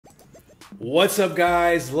What's up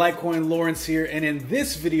guys, Litecoin Lawrence here, and in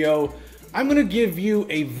this video I'm going to give you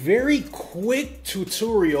a very quick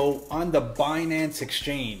tutorial on the Binance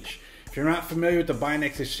exchange. If you're not familiar with the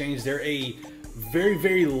Binance exchange, they're a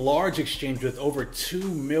very large exchange with over 2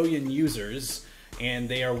 million users, and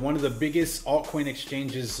they are one of the biggest altcoin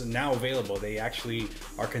exchanges now available. They actually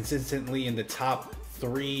are consistently in the top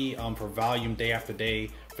 3 for volume day after day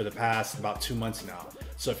for the past about 2 months now.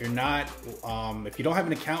 So if you're not, if you don't have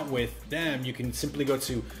an account with them, you can simply go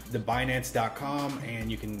to thebinance.com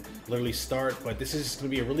and you can literally start. But this is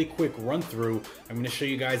going to be a really quick run through. I'm going to show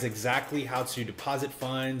you guys exactly how to deposit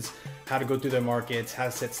funds, how to go through their markets, how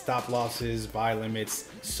to set stop losses, buy limits,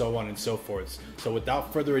 so on and so forth. So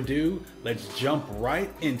without further ado, let's jump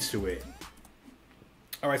right into it.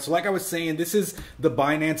 All right, so like I was saying, this is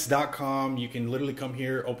thebinance.com. You can literally come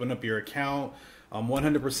here, open up your account.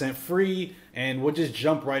 100% free, and we'll just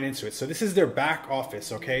jump right into it. So this is their back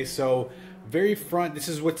office, okay? So very front, this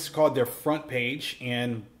is what's called their front page,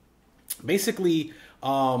 and basically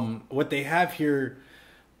what they have here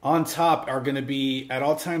on top are going to be, at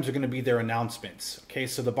all times, are going to be their announcements. Okay,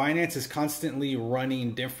 so the Binance is constantly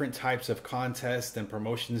running different types of contests and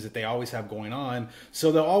promotions that they always have going on.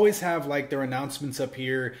 So they'll always have like their announcements up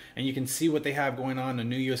here, and you can see what they have going on. A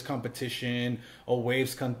New Year's competition, a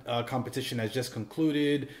Waves competition has just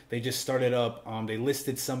concluded. They just started up, they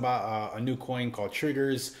listed a new coin called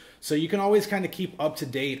Triggers. So you can always kind of keep up to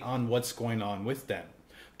date on what's going on with them.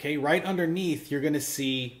 Okay, right underneath, you're going to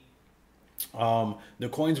see the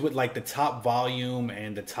coins with like the top volume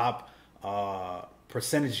and the top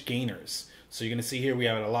percentage gainers. So you're going to see here we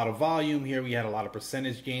have a lot of volume, here we had a lot of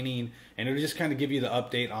percentage gaining, and it'll just kind of give you the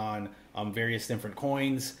update on various different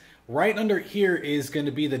coins. Right under here is going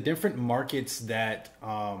to be the different markets that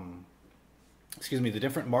the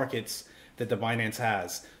different markets that the Binance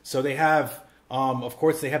has. So they have of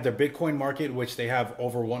course they have their Bitcoin market, which they have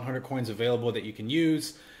over 100 coins available that you can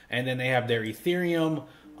use, and then they have their Ethereum,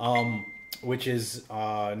 which is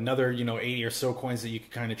another 80 or so coins that you can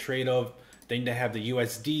kind of trade of. Then they have the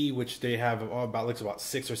USD, which they have about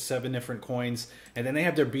 6 or 7 different coins, and then they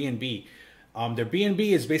have their BNB. Their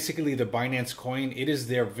BNB is basically the Binance coin. It is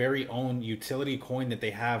their very own utility coin that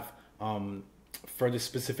they have for this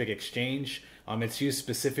specific exchange. It's used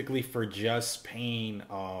specifically for just paying,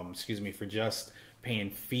 paying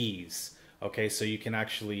fees. Okay, so you can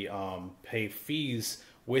actually pay fees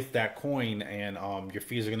with that coin, and your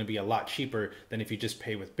fees are going to be a lot cheaper than if you just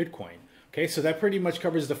pay with Bitcoin. Okay, so that pretty much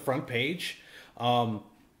covers the front page.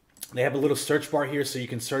 They have a little search bar here, so you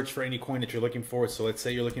can search for any coin that you're looking for. So let's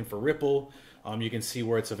say you're looking for Ripple. You can see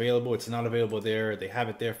where it's available. It's not available there. They have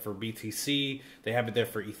it there for BTC. They have it there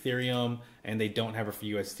for Ethereum, and they don't have it for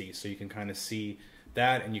USD. So you can kind of see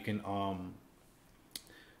that, and you can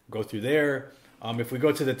go through there. If we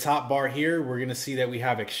go to the top bar here, we're going to see that we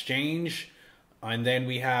have exchange. And then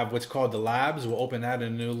we have what's called the labs. We'll open that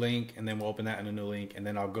in a new link, and then we'll open that in a new link, and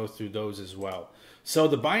then I'll go through those as well. So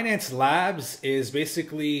the Binance Labs is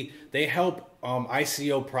basically, they help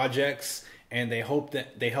ICO projects, and they help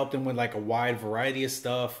them with like a wide variety of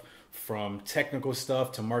stuff, from technical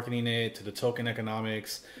stuff to marketing it to the token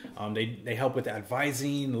economics. They help with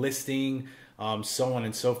advising, listing, so on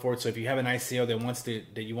and so forth. So if you have an ICO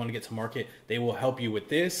that you want to get to market, they will help you with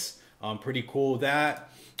this. Pretty cool that.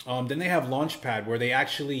 Then they have Launchpad, where they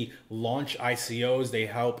actually launch ICOs. They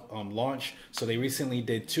help launch. So they recently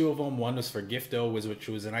did 2 of them. One was for Gifto, which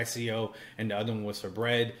was an ICO, and the other one was for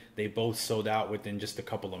Bread. They both sold out within just a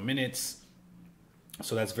couple of minutes.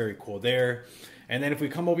 So that's very cool there. And then if we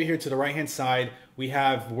come over here to the right hand side, we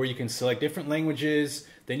have where you can select different languages.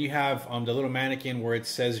 Then you have the little mannequin where it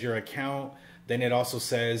says your account. Then it also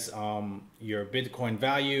says your Bitcoin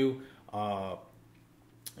value.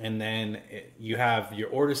 And then you have your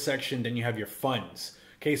order section, then you have your funds.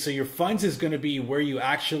 Okay, so your funds is going to be where you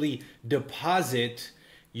actually deposit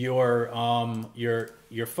your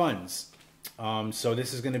funds. So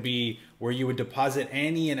this is going to be where you would deposit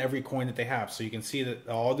any and every coin that they have. So you can see that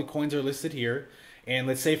all the coins are listed here. And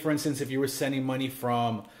let's say, for instance, if you were sending money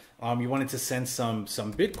from, you wanted to send some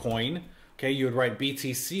Bitcoin, okay, you would write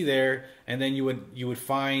BTC there, and then you would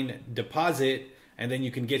find deposit. And then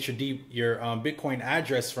you can get your Bitcoin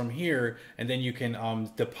address from here, and then you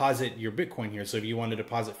can deposit your Bitcoin here. So if you want to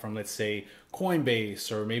deposit from, let's say,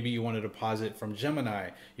 Coinbase, or maybe you want to deposit from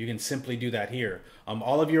Gemini, you can simply do that here.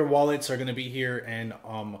 All of your wallets are going to be here, and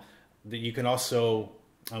you can also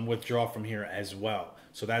withdraw from here as well.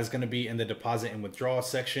 So that is going to be in the deposit and withdrawal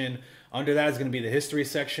section. Under that is going to be the history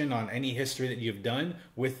section on any history that you've done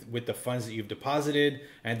with the funds that you've deposited.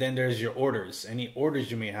 And then there's your orders, any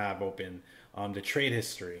orders you may have open, the trade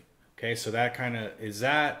history. Okay, so that kind of is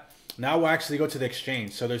that. Now we'll actually go to the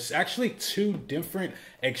exchange. So there's actually two different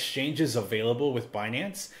exchanges available with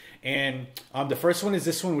Binance. And the first one is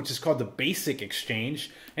this one, which is called the basic exchange.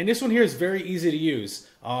 And this one here is very easy to use,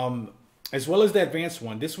 as well as the advanced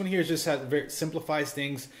one. This one here just simplifies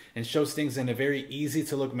things and shows things in a very easy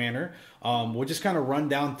to look manner. We'll just kind of run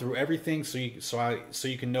down through everything so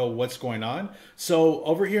you can know what's going on. So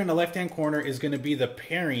over here in the left hand corner is going to be the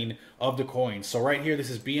pairing of the coin. So right here,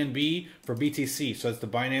 this is BNB for BTC. So it's the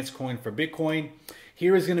Binance coin for Bitcoin.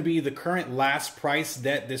 Here is going to be the current last price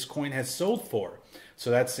that this coin has sold for. So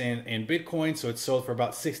that's in Bitcoin. So it's sold for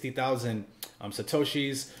about 60,000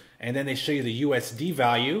 Satoshis. And then they show you the USD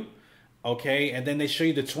value. Okay. And then they show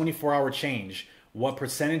you the 24-hour change, what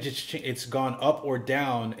percentage it's gone up or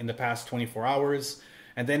down in the past 24 hours.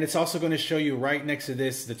 And then it's also going to show you right next to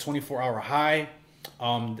this, the 24-hour high,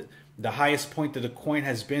 the highest point that the coin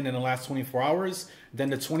has been in the last 24 hours, then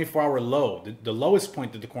the 24-hour low, the lowest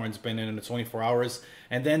point that the coin's been in the 24 hours,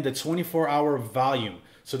 and then the 24-hour volume.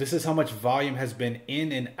 So this is how much volume has been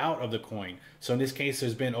in and out of the coin. So in this case,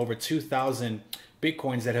 there's been over 2,000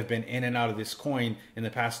 Bitcoins that have been in and out of this coin in the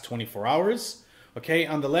past 24 hours. Okay,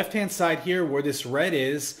 on the left-hand side here, where this red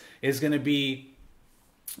is going to be,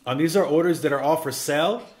 these are orders that are all for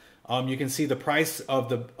sale. You can see the price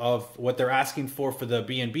of what they're asking for the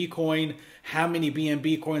BNB coin, how many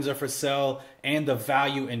BNB coins are for sale, and the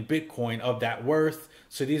value in Bitcoin of that worth.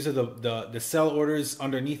 So these are the sell orders.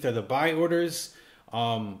 Underneath are the buy orders.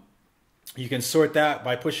 You can sort that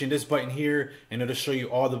by pushing this button here, and it'll show you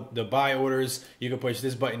all the buy orders. You can push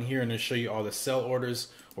this button here, and it'll show you all the sell orders,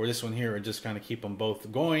 or this one here, or just kind of keep them both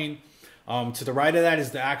going. To the right of that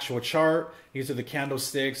is the actual chart. These are the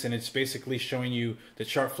candlesticks, and it's basically showing you the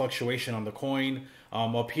chart fluctuation on the coin.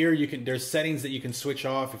 Up here, there's settings that you can switch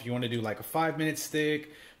off if you want to do like a 5-minute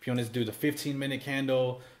stick, if you want to do the 15-minute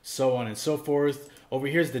candle, so on and so forth. Over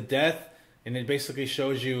here is the death, and it basically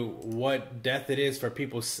shows you what death it is for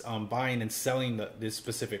people buying and selling this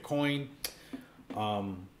specific coin.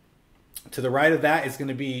 To the right of that is going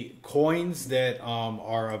to be coins that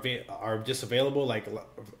are just available, like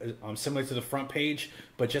similar to the front page,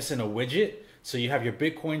 but just in a widget. So you have your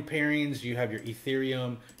Bitcoin pairings, you have your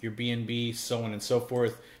Ethereum, your BNB, so on and so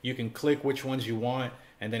forth. You can click which ones you want,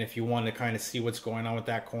 and then if you want to kind of see what's going on with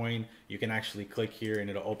that coin, you can actually click here and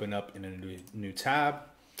it'll open up in a new tab.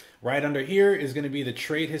 Right under here is going to be the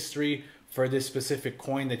trade history for this specific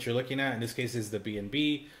coin that you're looking at. In this case is the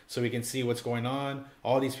BNB, so we can see what's going on.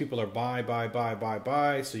 All these people are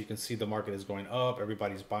buy, so you can see the market is going up.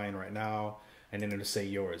 Everybody's buying right now, and then it'll say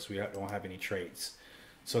yours. We don't have any trades.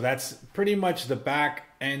 So that's pretty much the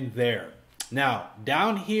back end there. Now,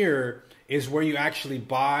 down here is where you actually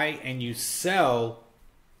buy and you sell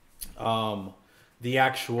the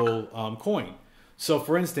actual coin. So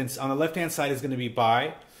for instance, on the left-hand side is going to be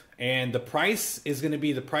buy, and the price is going to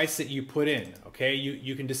be the price that you put in. Okay,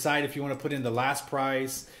 you can decide if you want to put in the last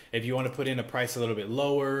price, if you want to put in a price a little bit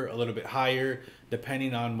lower, a little bit higher,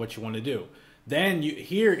 depending on what you want to do. Then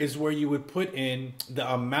here is where you would put in the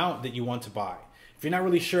amount that you want to buy. If you're not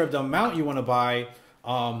really sure of the amount you want to buy,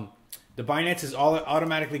 the Binance is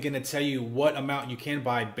automatically going to tell you what amount you can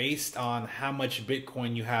buy based on how much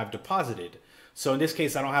Bitcoin you have deposited. So in this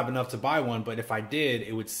case, I don't have enough to buy one, but if I did,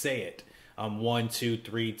 it would say it. 1, 2,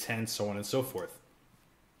 3, 10, so on and so forth.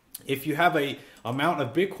 If you have a amount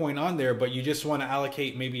of Bitcoin on there, but you just want to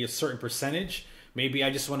allocate maybe a certain percentage, maybe I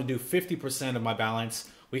just want to do 50% of my balance,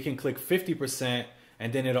 we can click 50%,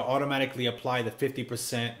 and then it'll automatically apply the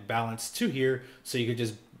 50% balance to here, so you could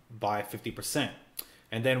just buy 50%.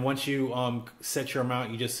 And then once you set your amount,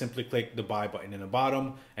 you just simply click the buy button in the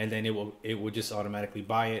bottom, and then it will just automatically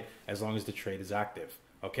buy it as long as the trade is active.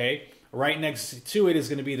 Okay. Right next to it is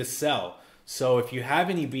going to be the sell. So if you have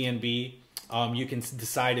any BNB, you can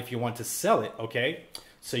decide if you want to sell it. Okay.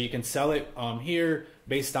 So you can sell it here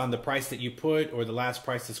based on the price that you put or the last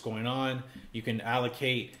price that's going on. You can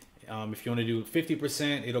allocate. If you want to do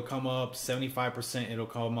 50%, it'll come up. 75%, it'll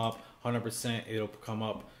come up. 100%, it'll come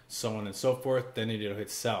up. So on and so forth. Then it'll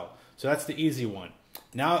hit sell. So that's the easy one.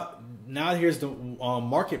 Now here's the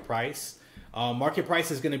market price. Market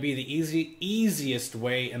price is going to be the easiest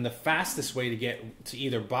way and the fastest way to get to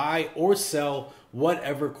either buy or sell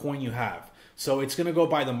whatever coin you have. So it's going to go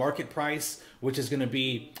by the market price, which is going to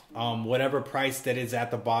be whatever price that is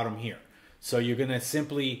at the bottom here. So you're going to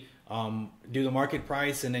simply do the market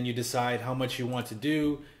price, and then you decide how much you want to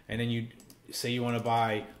do, and then you say you want to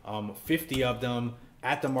buy 50 of them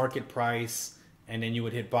at the market price, and then you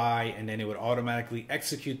would hit buy, and then it would automatically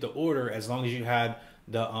execute the order as long as you had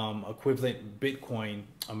the equivalent Bitcoin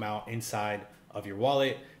amount inside of your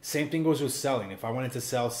wallet. Same thing goes with selling. If I wanted to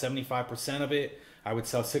sell 75% of it, I would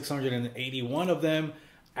sell 681 of them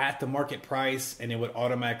at the market price, and it would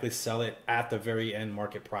automatically sell it at the very end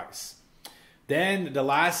market price. Then the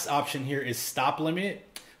last option here is stop limit.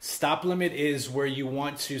 Stop limit is where you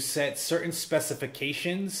want to set certain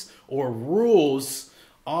specifications or rules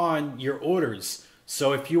on your orders.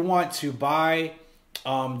 So if you want to buy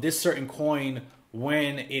this certain coin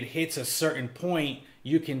when it hits a certain point,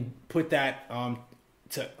 you can put that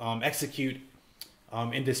to execute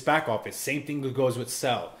in this back office. Same thing goes with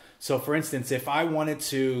sell. So for instance, if I wanted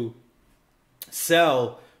to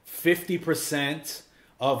sell 50%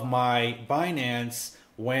 of my Binance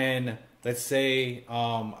when, let's say,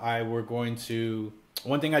 I were going to,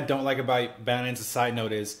 one thing I don't like about Binance, a side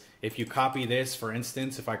note, is if you copy this, for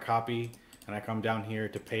instance, if I copy and I come down here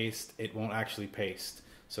to paste, it won't actually paste.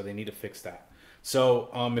 So they need to fix that.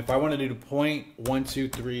 So if I wanted to do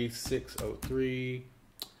 0.123603,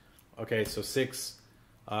 okay, so 6000.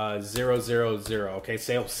 Okay,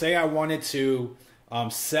 say I wanted to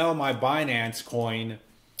sell my Binance coin.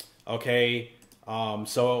 Okay,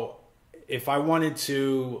 so if I wanted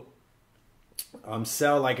to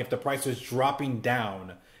sell, like if the price was dropping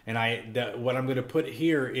down, and what I'm going to put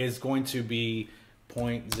here is going to be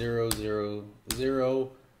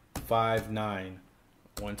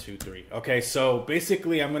 0.00059123. Okay, so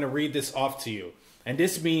basically I'm going to read this off to you, and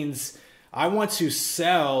this means I want to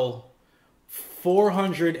sell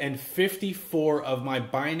 454 of my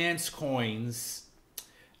Binance coins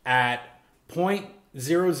at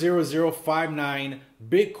 0.00059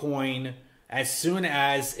 Bitcoin as soon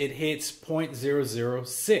as it hits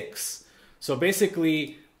 0.006. So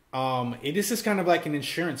basically, this is kind of like an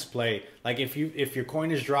insurance play. Like if your coin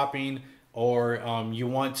is dropping, or you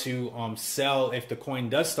want to sell if the coin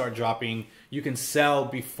does start dropping, you can sell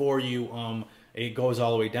before it goes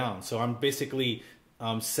all the way down. So I'm basically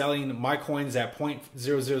selling my coins at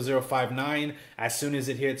 0.00059 as soon as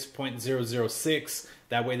it hits 0.006.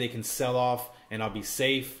 That way they can sell off and I'll be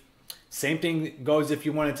safe. Same thing goes if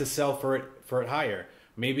you wanted to sell for it higher.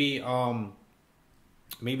 Maybe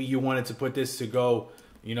maybe you wanted to put this to go,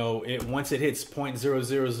 once it hits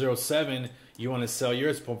 0.0007, you want to sell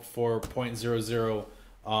yours for 0.00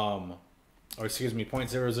 or excuse me,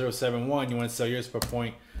 0.0071, you want to sell yours for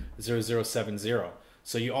 0.0070.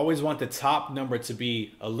 So you always want the top number to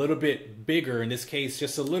be a little bit bigger, in this case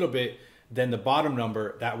just a little bit, than the bottom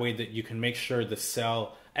number. That way that you can make sure the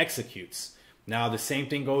sell executes. Now the same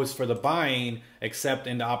thing goes for the buying, except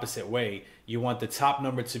in the opposite way. You want the top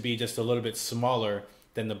number to be just a little bit smaller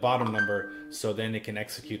than the bottom number, so then it can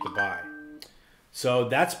execute the buy. So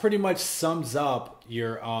that's pretty much sums up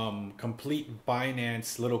your complete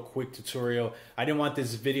Binance little quick tutorial. I didn't want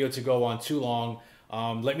this video to go on too long.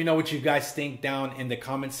 Let me know what you guys think down in the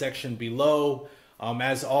comment section below.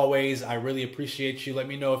 As always, I really appreciate you. Let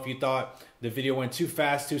me know if you thought the video went too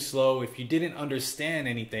fast, too slow, if you didn't understand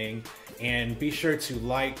anything, and be sure to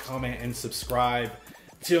like, comment, and subscribe.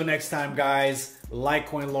 Till next time, guys,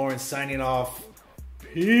 Litecoin Lawrence signing off.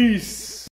 Peace.